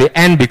tell it at the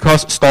end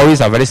because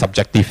stories are very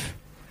subjective.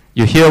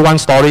 You hear one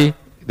story,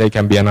 there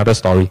can be another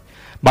story.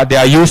 But they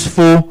are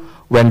useful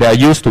when they are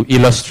used to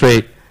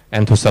illustrate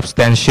and to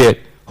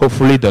substantiate,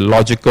 hopefully, the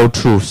logical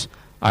truths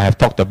I have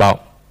talked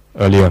about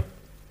earlier.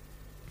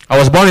 I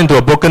was born into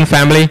a broken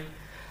family.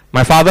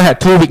 My father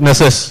had two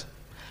weaknesses,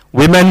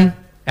 women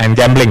and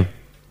gambling.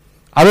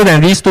 Other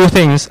than these two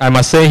things, I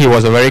must say he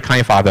was a very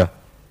kind father.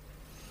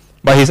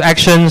 But his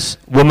actions,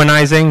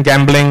 womanizing,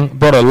 gambling,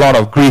 brought a lot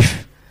of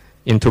grief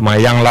into my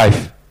young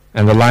life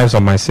and the lives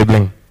of my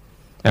sibling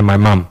and my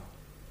mom.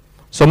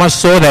 So much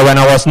so that when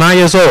I was 9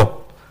 years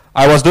old,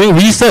 I was doing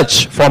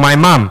research for my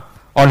mom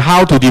on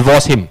how to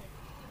divorce him.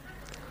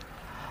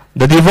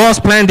 The divorce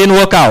plan didn't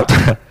work out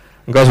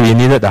because we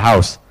needed the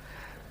house.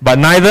 But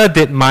neither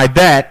did my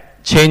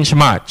dad change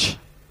much.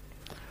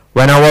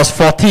 When I was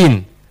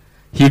 14,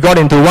 he got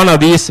into one of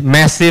these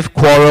massive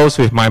quarrels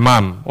with my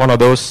mom, one of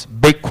those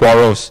big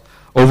quarrels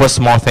over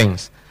small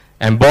things.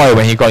 And boy,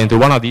 when he got into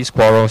one of these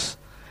quarrels,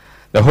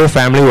 the whole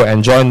family would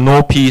enjoy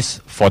no peace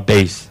for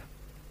days.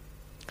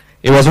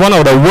 It was one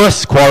of the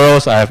worst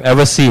quarrels I have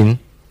ever seen,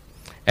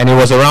 and it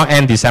was around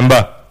end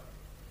December.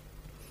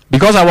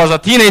 Because I was a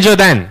teenager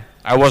then,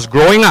 I was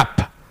growing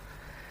up.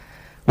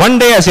 One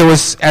day as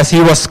he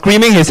was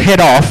screaming his head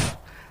off,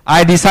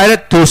 I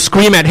decided to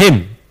scream at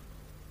him.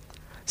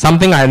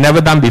 Something I had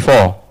never done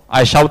before.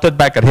 I shouted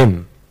back at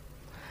him.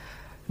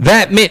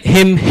 That made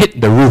him hit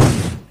the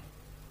roof.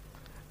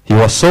 He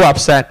was so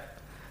upset.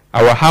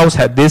 Our house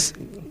had this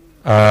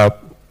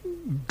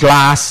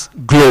glass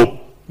globe,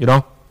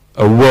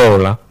 a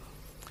world.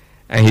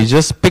 And he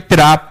just picked it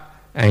up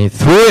and he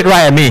threw it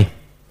right at me.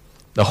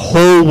 The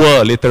whole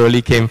world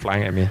literally came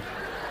flying at me.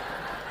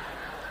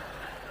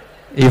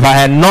 If I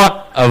had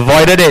not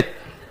avoided it,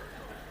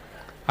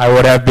 I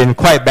would have been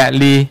quite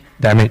badly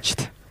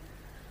damaged.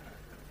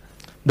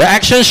 The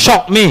action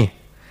shocked me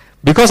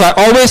because I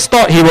always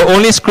thought he would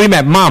only scream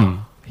at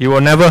mom. He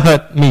will never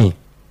hurt me.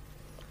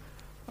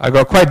 I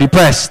got quite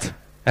depressed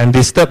and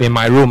disturbed in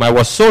my room. I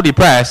was so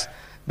depressed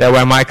that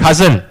when my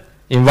cousin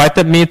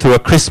invited me to a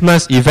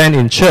Christmas event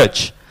in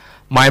church,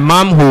 my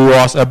mom, who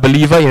was a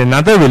believer in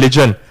another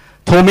religion,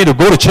 told me to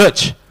go to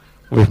church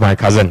with my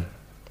cousin.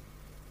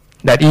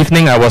 That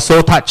evening, I was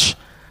so touched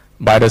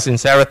by the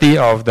sincerity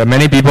of the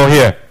many people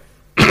here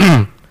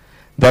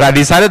that I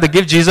decided to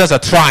give Jesus a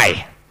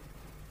try.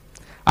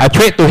 I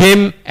prayed to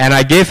him and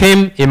I gave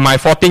him, in my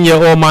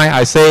 14-year-old mind,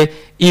 I say,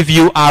 if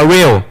you are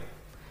real,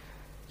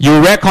 you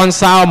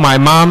reconcile my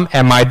mom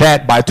and my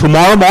dad by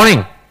tomorrow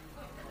morning,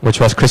 which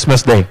was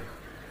Christmas Day.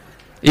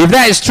 If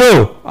that is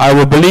true, I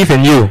will believe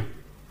in you.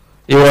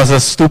 It was a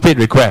stupid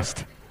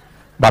request,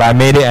 but I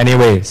made it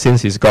anyway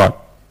since he's God.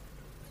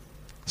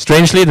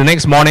 Strangely, the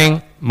next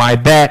morning, my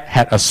dad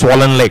had a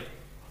swollen leg.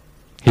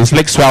 His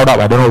leg swelled up,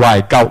 I don't know why,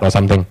 gout or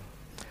something.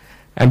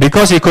 And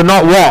because he could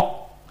not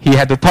walk, he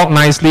had to talk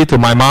nicely to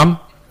my mom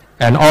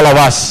and all of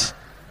us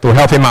to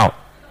help him out.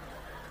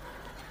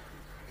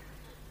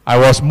 I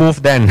was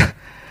moved then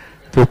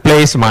to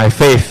place my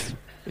faith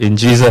in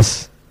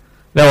Jesus.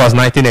 That was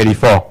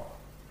 1984.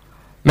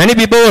 Many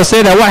people will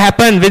say that what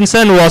happened,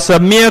 Vincent, was a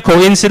mere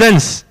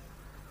coincidence.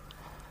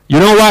 You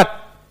know what?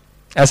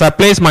 As I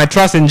place my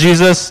trust in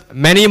Jesus,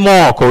 many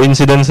more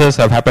coincidences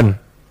have happened.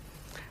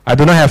 I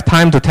do not have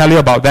time to tell you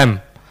about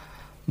them.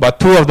 But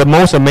two of the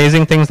most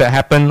amazing things that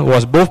happened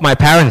was both my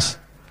parents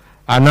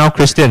are now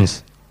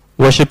Christians,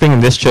 worshiping in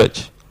this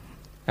church.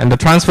 And the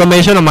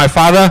transformation of my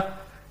father,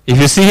 if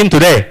you see him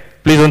today,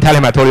 please don't tell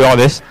him I told you all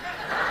this.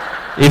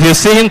 If you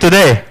see him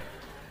today,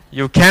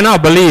 you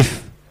cannot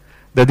believe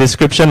the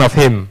description of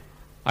him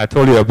I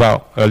told you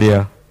about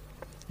earlier.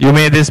 You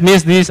may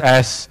dismiss these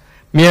as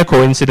mere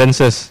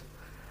coincidences,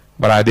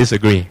 but I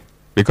disagree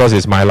because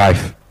it's my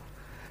life.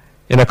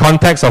 In the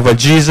context of a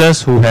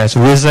Jesus who has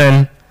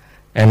risen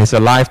and is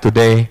alive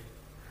today,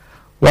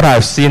 what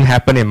I've seen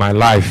happen in my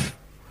life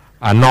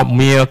are not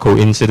mere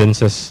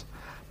coincidences,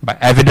 but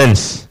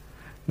evidence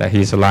that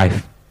he is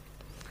alive.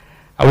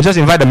 I will just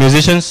invite the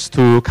musicians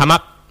to come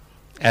up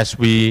as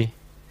we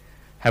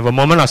have a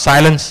moment of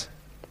silence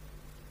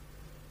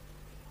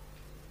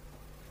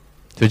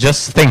to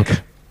just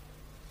think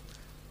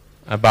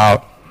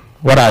about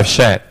what I've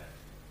shared.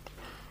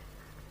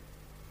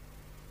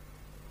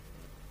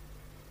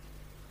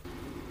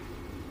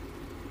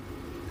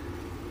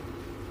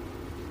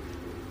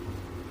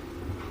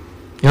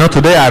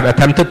 Today I've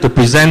attempted to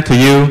present to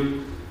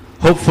you,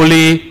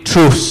 hopefully,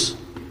 truths,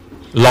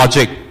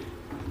 logic,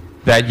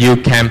 that you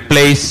can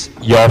place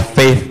your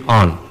faith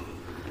on.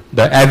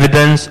 The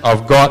evidence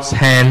of God's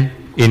hand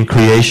in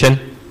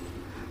creation,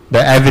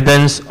 the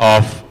evidence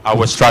of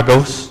our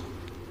struggles,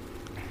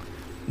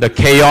 the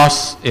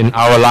chaos in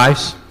our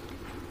lives,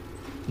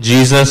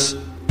 Jesus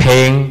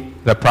paying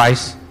the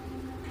price,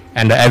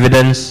 and the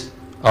evidence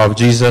of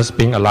Jesus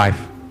being alive.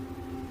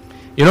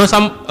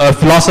 Some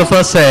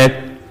philosopher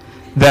said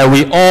that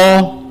we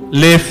all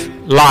live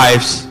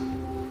lives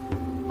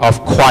of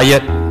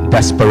quiet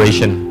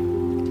desperation.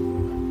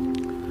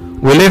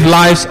 We live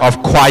lives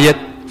of quiet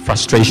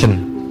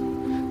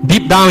frustration.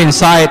 Deep down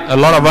inside, a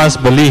lot of us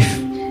believe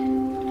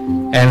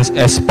and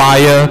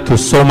aspire to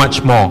so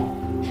much more.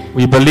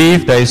 We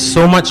believe there is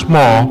so much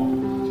more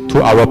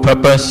to our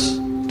purpose,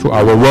 to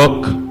our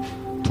work,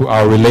 to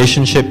our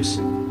relationships.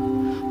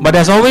 But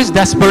there's always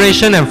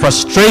desperation and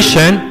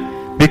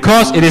frustration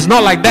because it is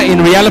not like that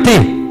in reality.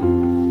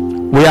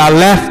 We are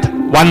left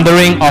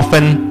wondering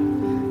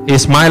often,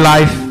 is my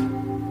life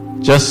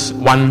just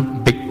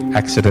one big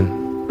accident?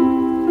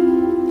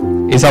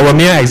 Is our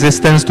mere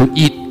existence to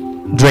eat,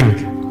 drink,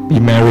 be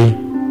merry,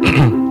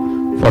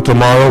 for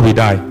tomorrow we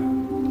die?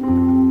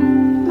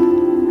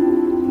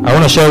 I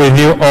want to share with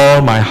you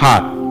all my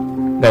heart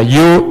that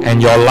you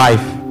and your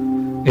life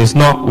is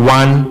not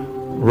one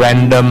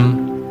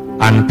random,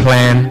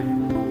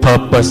 unplanned,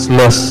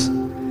 purposeless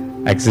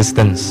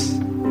existence.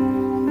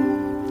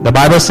 The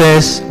Bible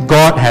says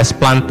God has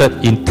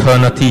planted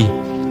eternity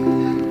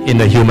in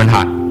the human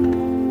heart.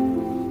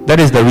 That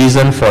is the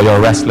reason for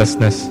your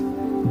restlessness.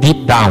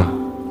 Deep down,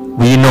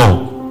 we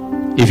know,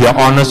 if you're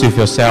honest with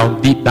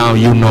yourself, deep down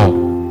you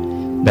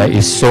know there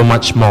is so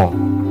much more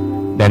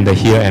than the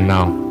here and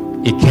now.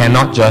 It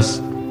cannot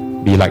just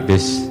be like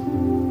this.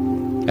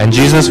 And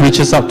Jesus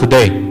reaches out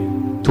today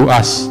to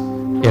us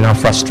in our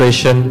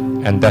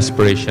frustration and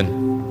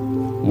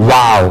desperation.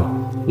 While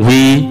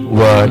we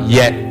were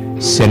yet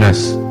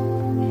sinners,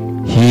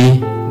 He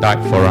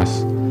died for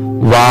us.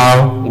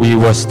 While we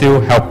were still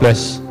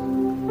helpless,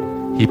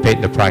 He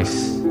paid the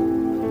price.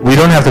 We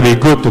don't have to be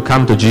good to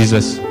come to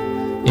Jesus.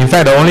 In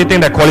fact, the only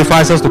thing that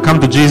qualifies us to come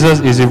to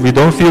Jesus is if we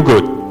don't feel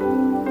good.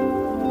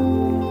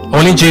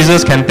 Only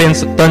Jesus can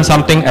turn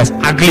something as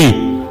ugly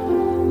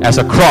as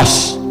a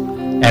cross,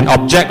 an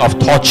object of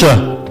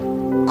torture,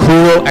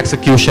 cruel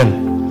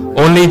execution.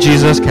 Only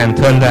Jesus can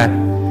turn that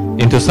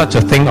into such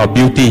a thing of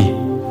beauty,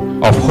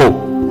 of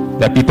hope,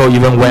 that people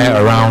even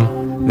wear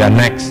around their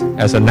necks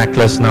as a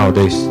necklace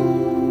nowadays.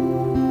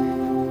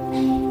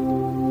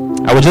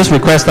 I would just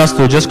request us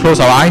to just close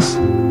our eyes,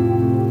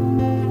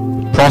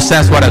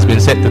 process what has been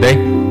said today,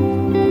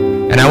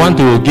 and I want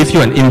to give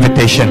you an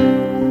invitation.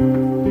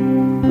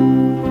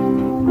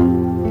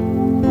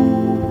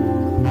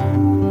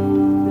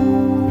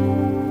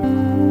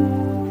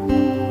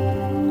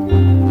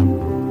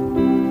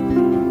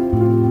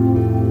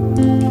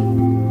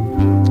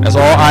 As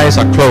all eyes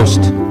are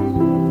closed,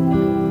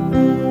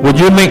 would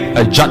you make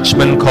a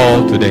judgment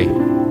call today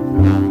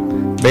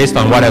based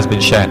on what has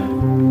been shared?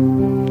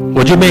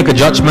 Would you make a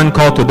judgment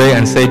call today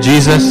and say,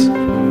 Jesus,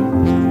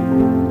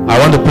 I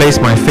want to place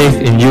my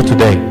faith in you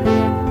today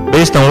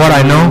based on what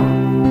I know,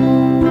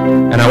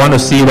 and I want to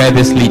see where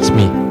this leads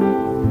me.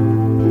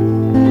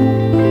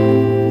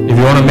 If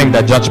you want to make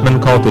that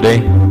judgment call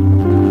today,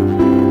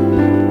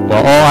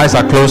 while all eyes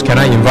are closed, can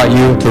I invite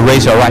you to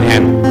raise your right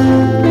hand?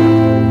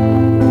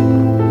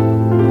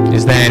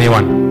 Is there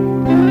anyone?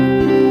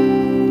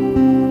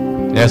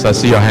 Yes, I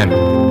see your hand.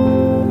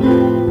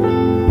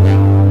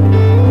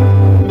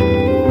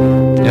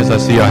 Yes, I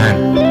see your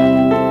hand.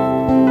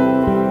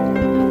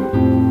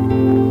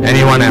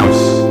 Anyone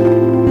else?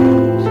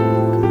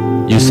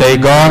 You say,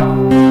 God,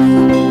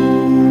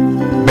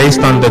 based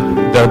on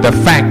the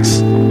facts,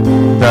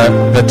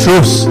 the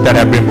truths that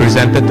have been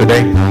presented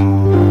today,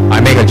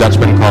 I make a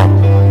judgment call,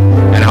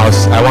 and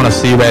I want to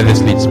see where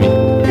this leads me.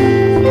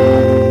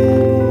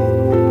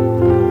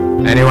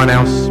 Anyone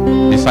else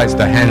besides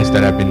the hands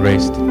that have been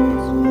raised?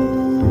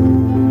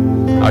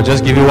 I'll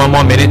just give you one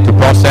more minute to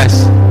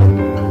process.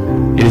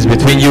 It is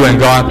between you and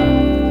God.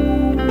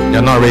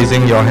 You're not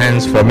raising your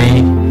hands for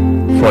me,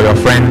 for your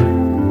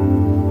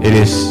friend. It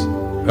is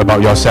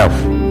about yourself.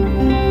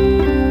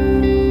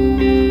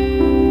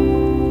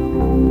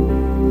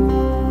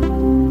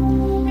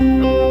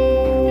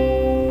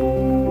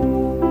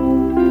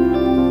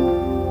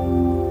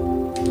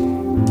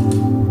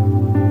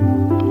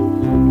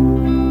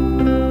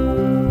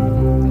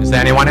 Is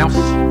there anyone else?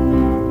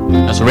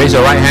 Just raise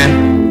your right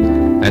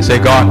hand and say,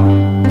 God,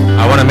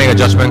 I want to make a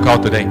judgment call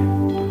today.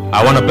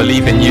 I want to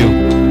believe in you.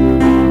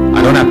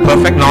 I don't have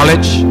perfect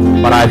knowledge,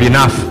 but I have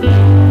enough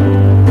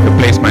to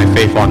place my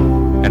faith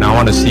on, and I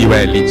want to see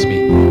where it leads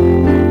me.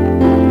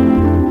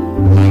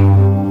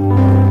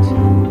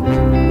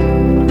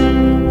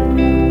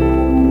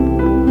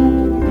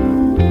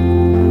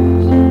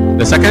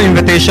 The second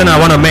invitation I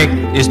want to make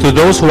is to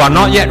those who are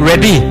not yet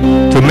ready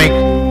to make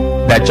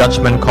that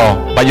judgment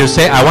call, but you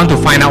say, I want to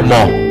find out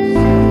more.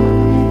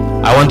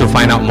 I want to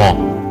find out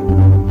more.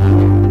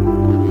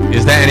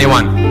 Is there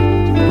anyone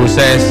who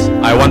says,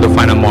 I want to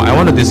find out more, I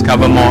want to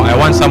discover more, I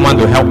want someone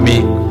to help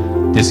me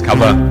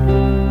discover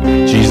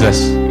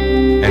Jesus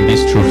and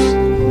these truths?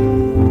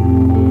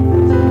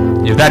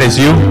 If that is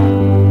you,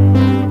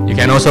 you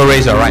can also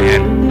raise your right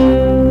hand.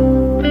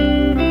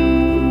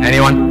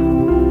 Anyone?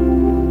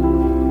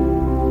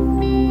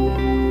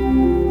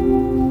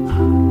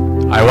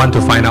 I want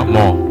to find out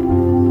more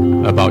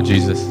about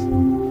Jesus.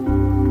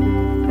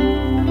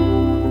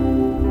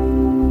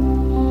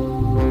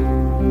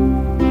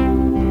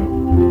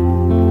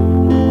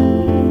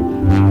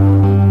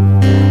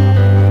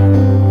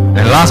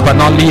 last but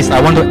not least,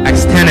 I want to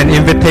extend an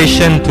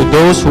invitation to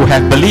those who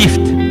have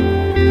believed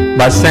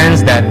but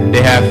sense that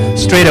they have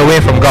strayed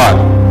away from God.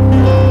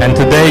 And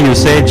today you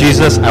say,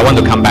 Jesus, I want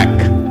to come back.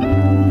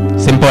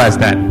 Simple as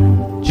that.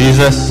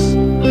 Jesus,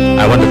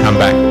 I want to come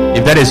back.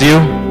 If that is you,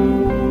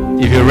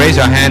 if you raise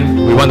your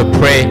hand, we want to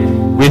pray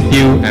with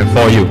you and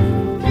for you.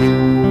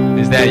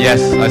 Is there? Yes,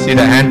 I see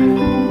that hand.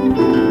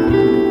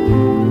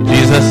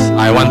 Jesus,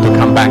 I want to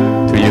come back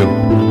to you.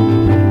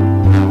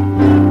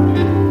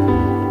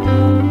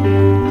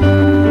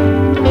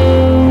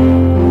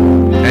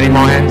 Any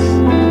more hands?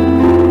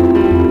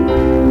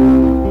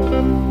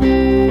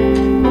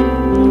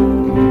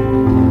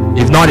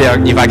 If not,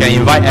 if I can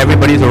invite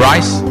everybody to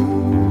rise.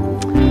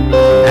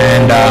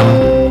 And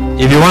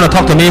if you want to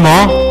talk to me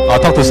more, or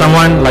talk to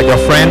someone like your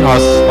friend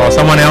or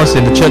someone else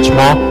in the church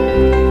more,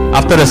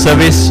 after the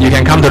service, you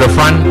can come to the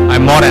front.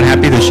 I'm more than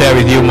happy to share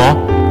with you more.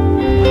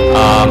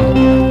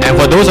 And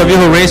for those of you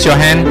who raise your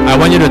hand, I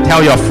want you to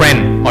tell your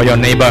friend or your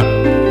neighbor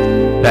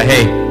that,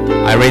 hey,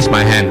 I raised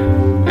my hand,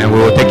 and we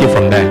will take it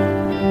from there.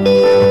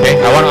 Okay?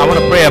 I want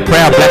to pray a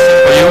prayer of blessing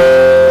for you.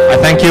 I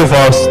thank you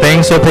for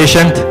staying so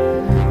patient,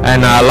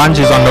 and lunch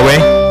is on the way,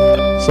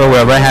 so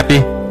we're very happy.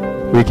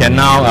 We can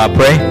now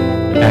pray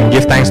and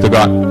give thanks to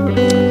God.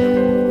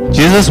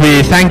 Jesus,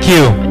 we thank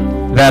you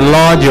that,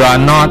 Lord, you are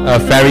not a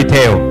fairy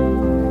tale.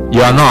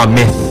 You are not a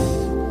myth.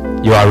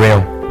 You are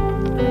real.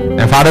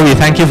 And Father, we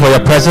thank you for your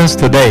presence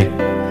today.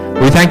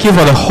 We thank you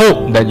for the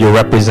hope that you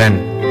represent.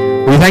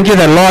 We thank you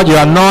that, Lord, you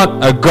are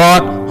not a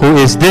God who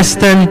is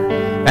distant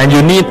and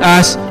you need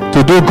us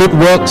to do good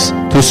works,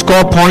 to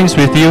score points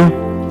with you,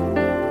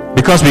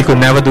 because we could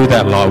never do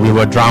that, Lord. We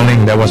were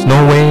drowning. There was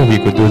no way we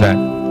could do that.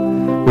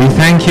 We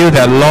thank you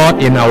that,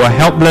 Lord, in our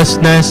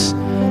helplessness,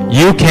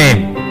 you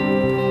came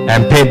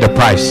and paid the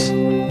price,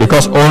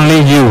 because only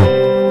you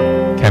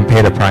can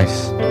pay the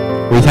price.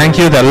 We thank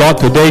you that, Lord,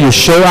 today you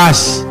show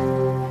us,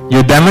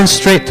 you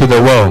demonstrate to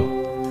the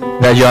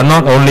world that you are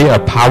not only a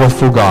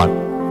powerful God,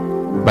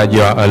 but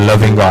you are a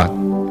loving God.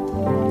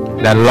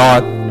 That,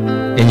 Lord,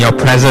 in your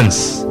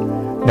presence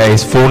there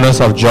is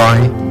fullness of joy.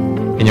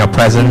 In your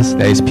presence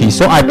there is peace.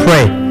 So I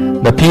pray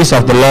the peace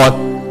of the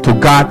Lord to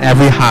guard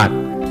every heart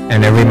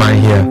and every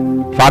mind here.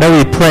 Father,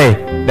 we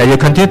pray that you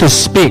continue to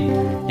speak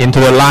into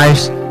the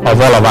lives of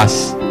all of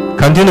us.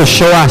 Continue to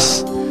show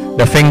us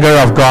the finger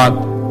of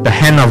God, the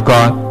hand of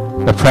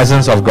God, the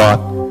presence of God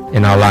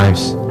in our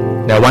lives.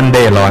 That one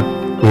day, Lord,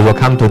 we will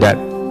come to that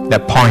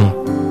point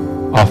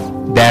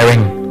of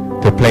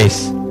daring to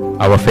place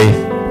our faith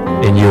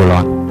in you,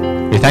 Lord.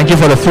 We thank you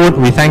for the food.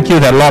 We thank you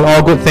that, Lord,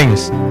 all good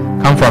things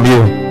come from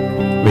you.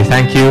 We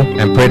thank you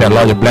and pray that,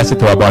 Lord, you bless it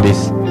to our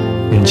bodies.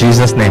 In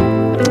Jesus' name,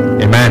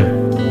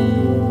 amen.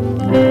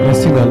 Let's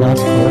sing the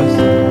last chorus.